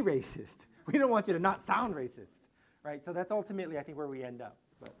to be racist. We don't want you to not sound racist, right? So that's ultimately, I think, where we end up.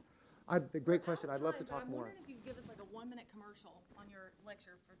 But the great question. I'd love to talk more. I'm wondering if you could give us like a 1-minute commercial on your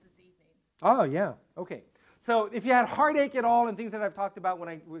lecture for this evening. Oh, yeah. Okay. So if you had heartache at all and things that I've talked about when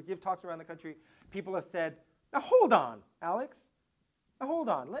I give talks around the country, people have said, now hold on, Alex. Now hold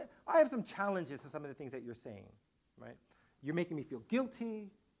on. I have some challenges to some of the things that you're saying, right? You're making me feel guilty.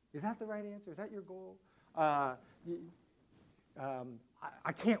 Is that the right answer? Is that your goal? I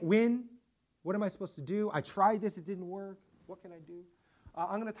can't win. What am I supposed to do? I tried this. It didn't work. What can I do?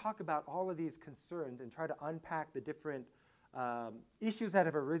 I'm going to talk about all of these concerns and try to unpack the different issues that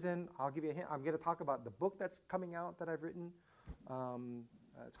have arisen. I'll give you a hint. I'm going to talk about the book that's coming out that I've written.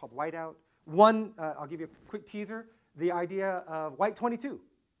 It's called Whiteout. I'll give you a quick teaser. The idea of White 22.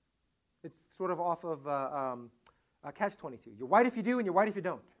 It's sort of off of Catch 22. You're white if you do, and you're white if you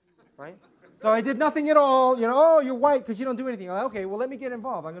don't, right? So I did nothing at all. You know, oh, you're white because you don't do anything. Like, okay, well, let me get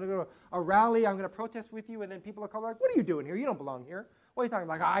involved. I'm going to go to a rally. I'm going to protest with you, and then people will come like, what are you doing here? You don't belong here. What are you talking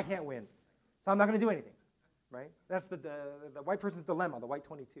about? Like, I can't win, so I'm not going to do anything, right? That's the white person's dilemma, the White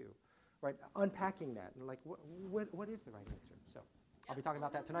 22, right? Unpacking that and like, what is the right answer? So I'll be talking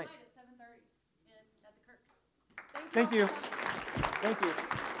about that tonight. At 7:30 at the Kirk. Thank you. Thank you.